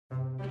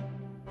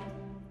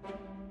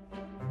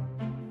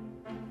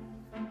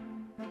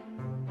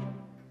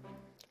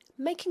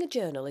Making a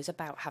journal is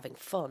about having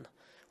fun,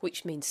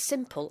 which means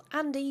simple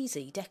and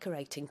easy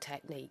decorating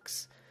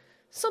techniques.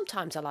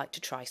 Sometimes I like to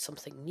try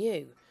something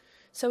new.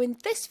 So in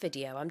this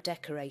video I'm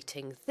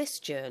decorating this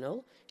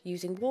journal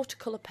using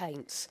watercolour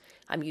paints.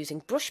 I'm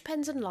using brush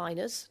pens and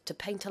liners to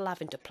paint a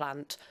lavender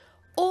plant,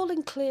 all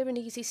in clear and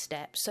easy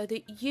steps so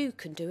that you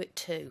can do it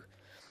too.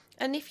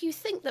 And if you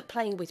think that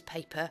playing with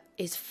paper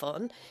is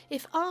fun,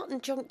 if art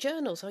and junk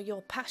journals are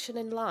your passion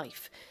in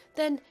life,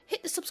 then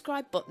hit the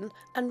subscribe button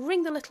and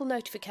ring the little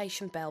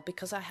notification bell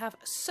because I have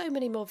so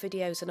many more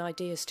videos and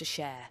ideas to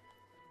share.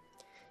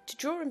 To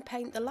draw and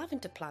paint the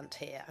lavender plant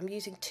here, I'm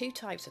using two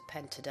types of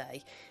pen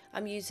today.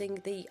 I'm using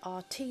the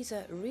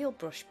Arteza Real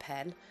Brush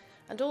pen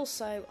and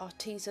also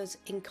Arteza's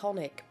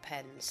Inkonic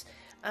pens.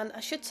 And I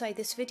should say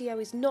this video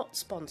is not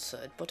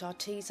sponsored, but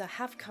Arteza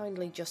have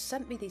kindly just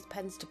sent me these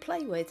pens to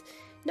play with,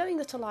 knowing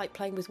that I like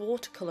playing with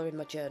watercolour in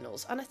my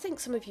journals, and I think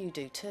some of you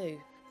do too.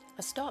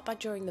 I start by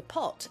drawing the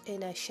pot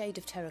in a shade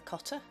of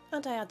terracotta,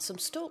 and I add some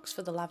stalks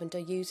for the lavender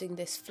using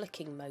this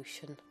flicking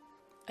motion.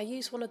 I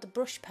use one of the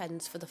brush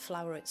pens for the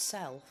flower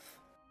itself,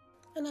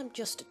 and I'm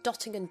just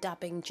dotting and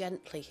dabbing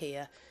gently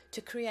here to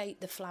create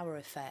the flower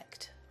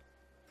effect.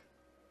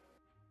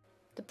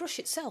 The brush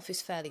itself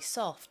is fairly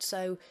soft,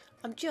 so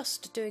I'm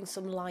just doing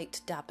some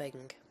light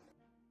dabbing.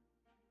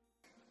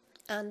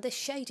 And this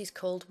shade is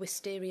called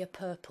Wisteria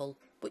Purple,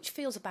 which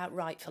feels about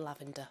right for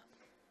lavender.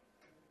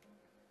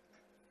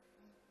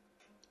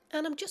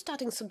 And I'm just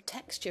adding some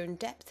texture and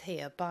depth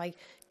here by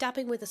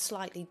dabbing with a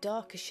slightly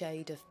darker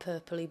shade of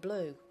purpley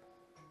blue.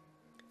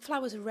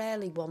 Flowers are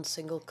rarely one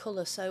single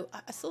colour, so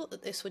I thought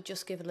that this would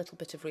just give a little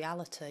bit of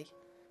reality.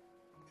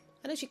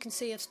 And as you can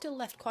see, I've still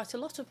left quite a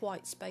lot of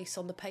white space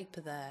on the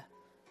paper there.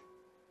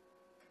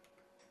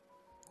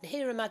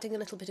 Here I'm adding a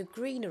little bit of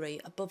greenery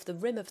above the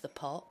rim of the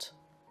pot,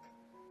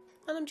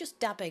 and I'm just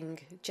dabbing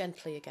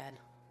gently again.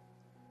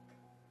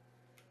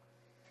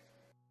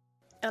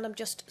 And I'm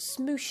just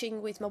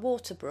smooshing with my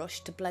water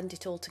brush to blend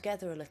it all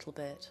together a little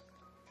bit.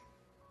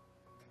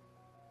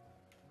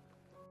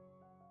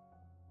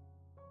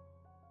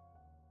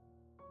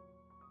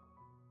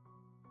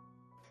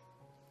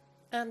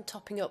 And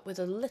topping up with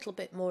a little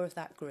bit more of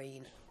that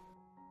green.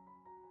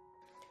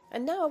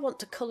 And now I want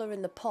to colour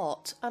in the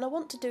pot, and I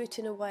want to do it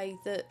in a way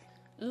that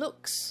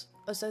looks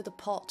as though the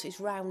pot is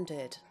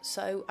rounded.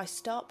 So I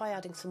start by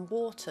adding some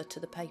water to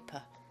the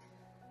paper.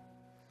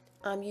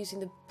 I'm using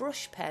the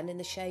brush pen in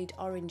the shade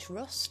Orange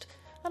Rust,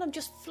 and I'm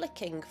just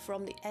flicking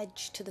from the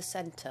edge to the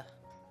centre.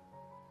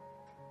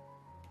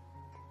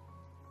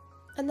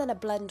 And then I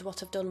blend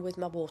what I've done with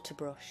my water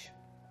brush.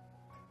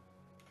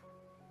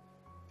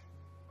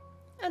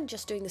 And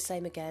just doing the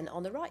same again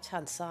on the right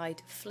hand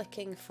side,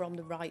 flicking from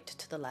the right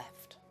to the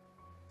left.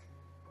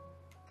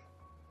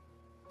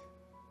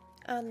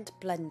 And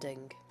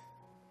blending.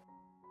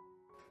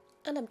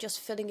 And I'm just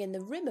filling in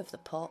the rim of the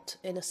pot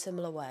in a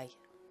similar way.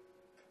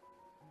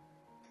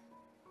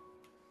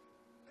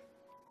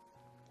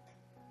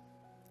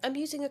 I'm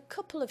using a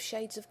couple of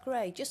shades of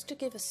grey just to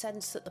give a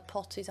sense that the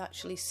pot is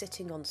actually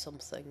sitting on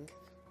something.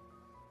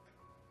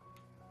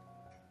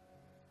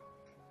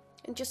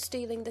 And just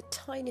stealing the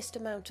tiniest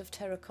amount of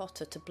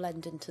terracotta to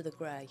blend into the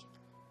grey.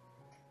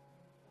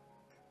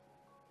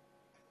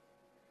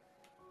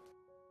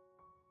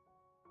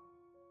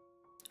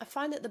 I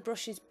find that the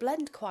brushes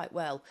blend quite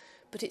well,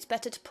 but it's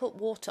better to put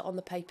water on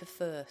the paper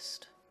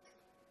first.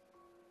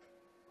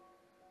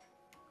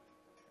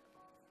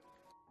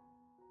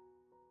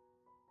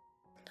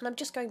 And I'm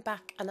just going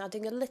back and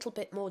adding a little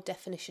bit more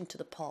definition to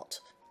the pot,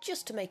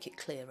 just to make it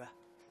clearer.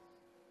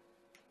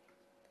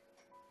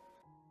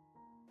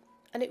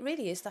 And it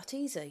really is that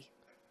easy.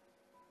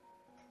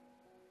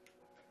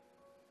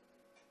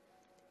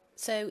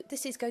 So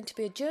this is going to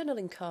be a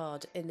journaling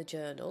card in the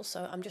journal,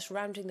 so I'm just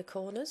rounding the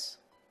corners.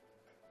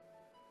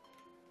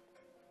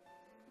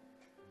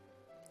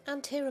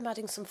 And here I'm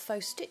adding some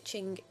faux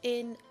stitching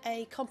in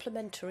a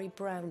complementary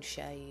brown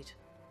shade.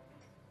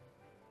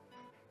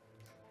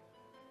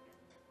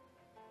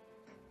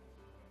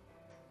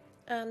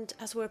 And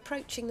as we're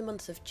approaching the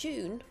month of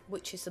June,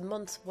 which is the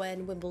month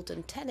when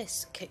Wimbledon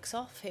tennis kicks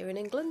off here in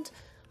England,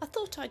 I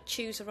thought I'd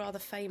choose a rather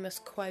famous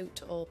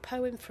quote or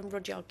poem from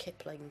Rudyard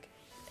Kipling.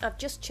 I've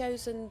just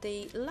chosen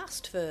the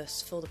last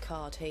verse for the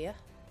card here.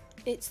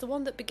 It's the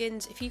one that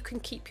begins, "If you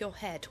can keep your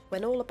head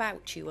when all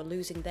about you are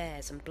losing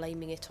theirs and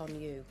blaming it on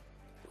you,"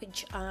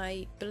 which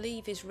I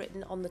believe is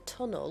written on the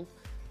tunnel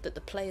that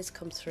the players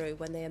come through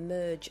when they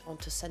emerge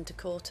onto centre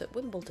court at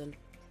Wimbledon.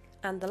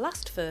 And the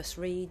last verse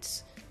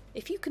reads,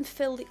 "If you can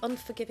fill the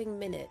unforgiving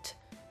minute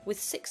with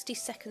 60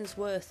 seconds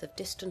worth of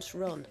distance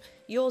run,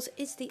 yours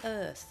is the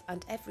earth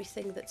and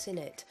everything that's in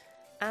it,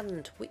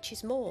 and, which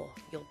is more,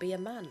 you'll be a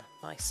man,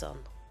 my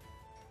son."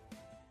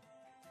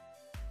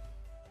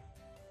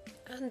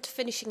 And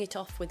finishing it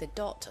off with a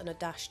dot and a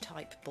dash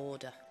type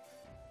border.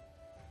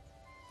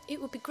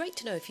 It would be great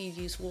to know if you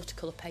use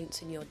watercolour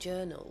paints in your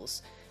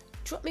journals.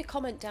 Drop me a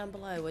comment down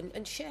below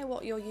and share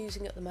what you're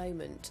using at the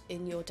moment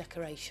in your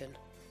decoration.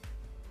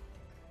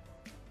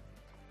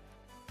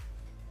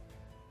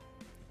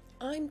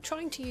 I'm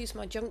trying to use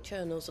my junk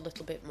journals a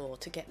little bit more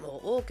to get more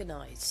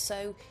organised,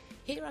 so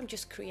here I'm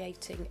just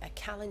creating a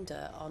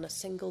calendar on a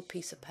single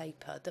piece of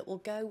paper that will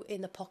go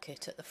in a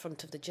pocket at the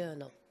front of the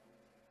journal.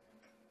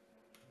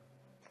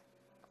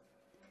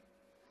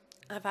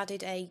 I've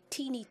added a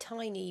teeny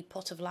tiny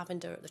pot of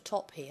lavender at the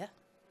top here.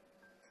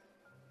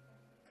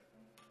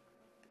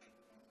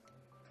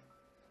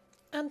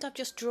 And I've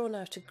just drawn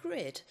out a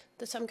grid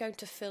that I'm going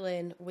to fill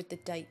in with the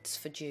dates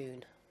for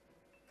June.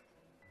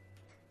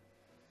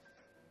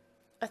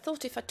 I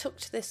thought if I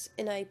tucked this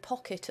in a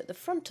pocket at the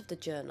front of the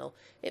journal,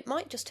 it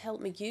might just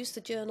help me use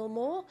the journal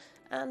more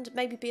and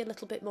maybe be a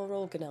little bit more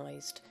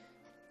organised.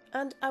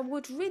 And I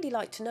would really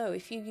like to know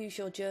if you use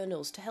your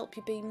journals to help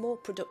you be more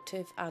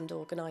productive and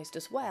organised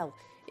as well.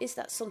 Is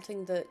that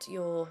something that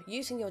you're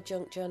using your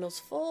junk journals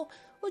for,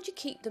 or do you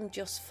keep them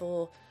just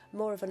for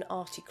more of an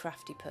arty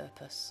crafty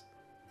purpose?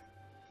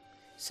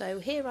 So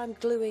here I'm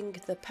gluing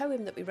the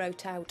poem that we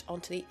wrote out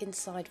onto the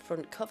inside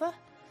front cover,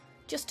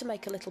 just to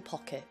make a little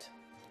pocket.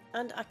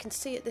 And I can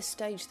see at this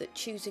stage that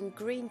choosing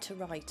green to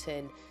write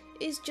in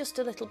is just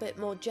a little bit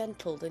more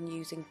gentle than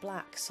using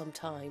black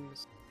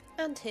sometimes.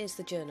 And here's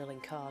the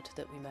journaling card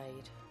that we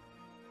made.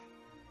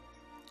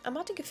 I'm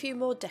adding a few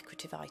more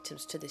decorative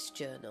items to this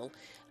journal,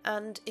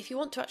 and if you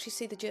want to actually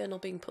see the journal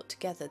being put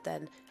together,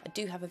 then I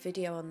do have a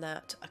video on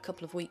that a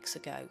couple of weeks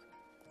ago.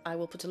 I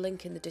will put a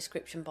link in the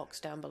description box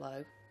down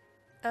below.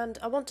 And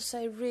I want to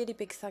say a really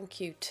big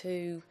thank you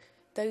to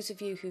those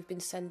of you who've been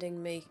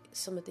sending me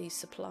some of these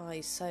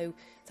supplies. So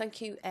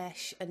thank you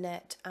Esh,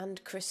 Annette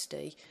and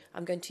Christy.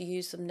 I'm going to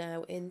use them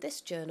now in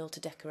this journal to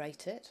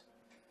decorate it.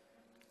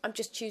 I'm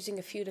just choosing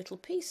a few little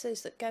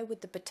pieces that go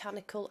with the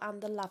botanical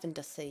and the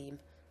lavender theme,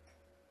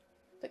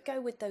 that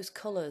go with those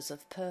colours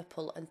of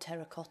purple and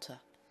terracotta.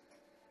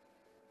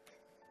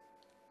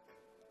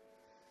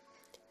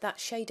 That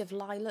shade of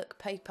lilac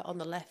paper on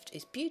the left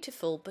is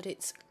beautiful, but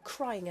it's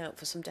crying out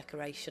for some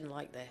decoration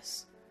like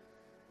this.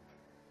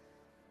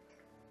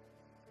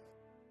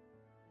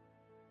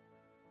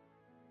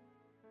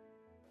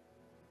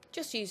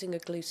 Just using a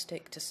glue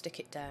stick to stick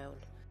it down.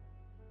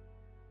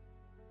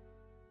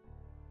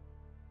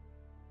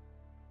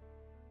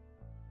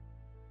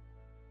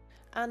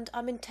 And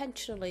I'm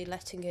intentionally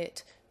letting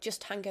it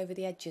just hang over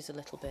the edges a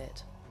little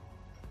bit.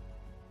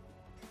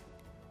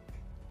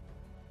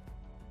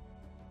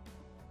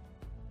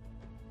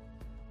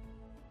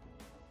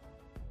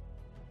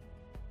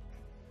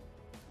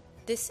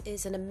 This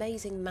is an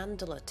amazing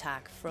mandala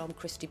tag from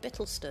Christy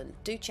Bittleston.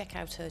 Do check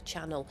out her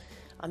channel.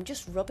 I'm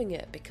just rubbing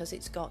it because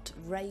it's got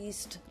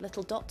raised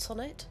little dots on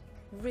it.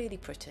 Really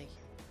pretty.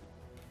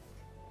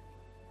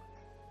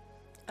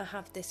 I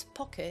have this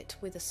pocket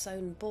with a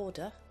sewn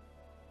border.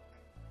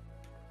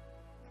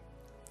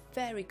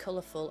 Very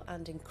colourful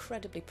and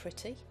incredibly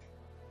pretty.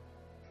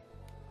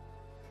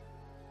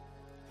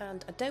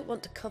 And I don't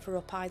want to cover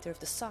up either of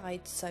the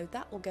sides, so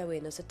that will go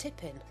in as a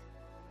tip-in.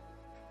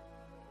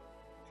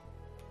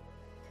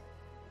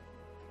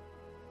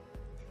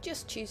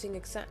 Just choosing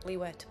exactly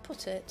where to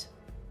put it.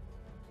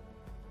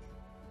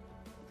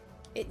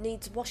 It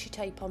needs washi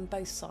tape on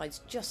both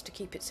sides just to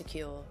keep it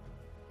secure.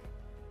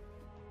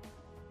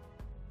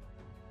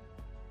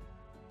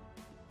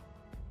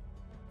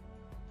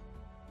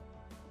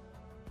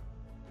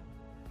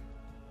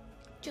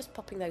 Just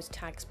popping those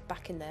tags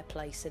back in their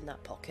place in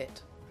that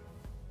pocket.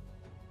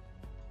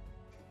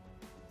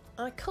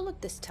 I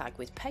coloured this tag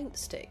with paint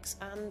sticks,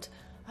 and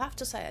I have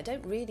to say I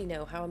don't really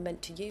know how I'm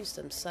meant to use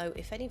them, so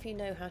if any of you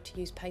know how to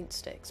use paint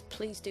sticks,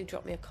 please do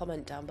drop me a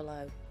comment down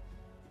below.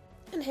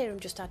 And here I'm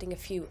just adding a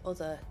few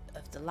other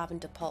of the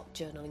lavender pot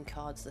journaling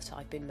cards that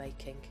I've been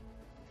making.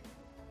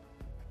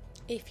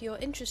 If you're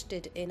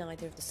interested in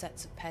either of the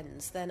sets of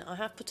pens, then I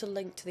have put a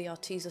link to the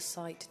Arteza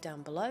site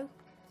down below,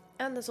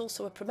 and there's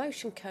also a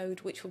promotion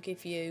code which will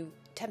give you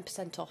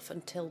 10% off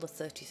until the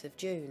 30th of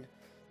June.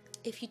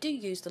 If you do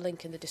use the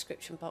link in the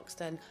description box,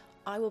 then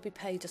I will be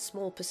paid a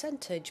small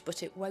percentage,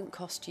 but it won't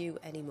cost you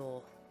any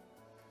more.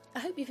 I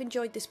hope you've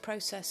enjoyed this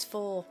process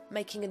for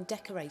making and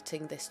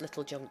decorating this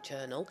little junk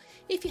journal.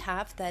 If you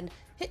have, then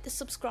hit the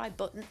subscribe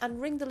button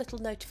and ring the little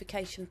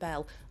notification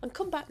bell, and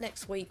come back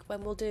next week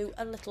when we'll do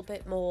a little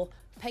bit more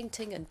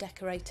painting and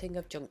decorating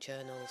of junk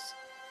journals.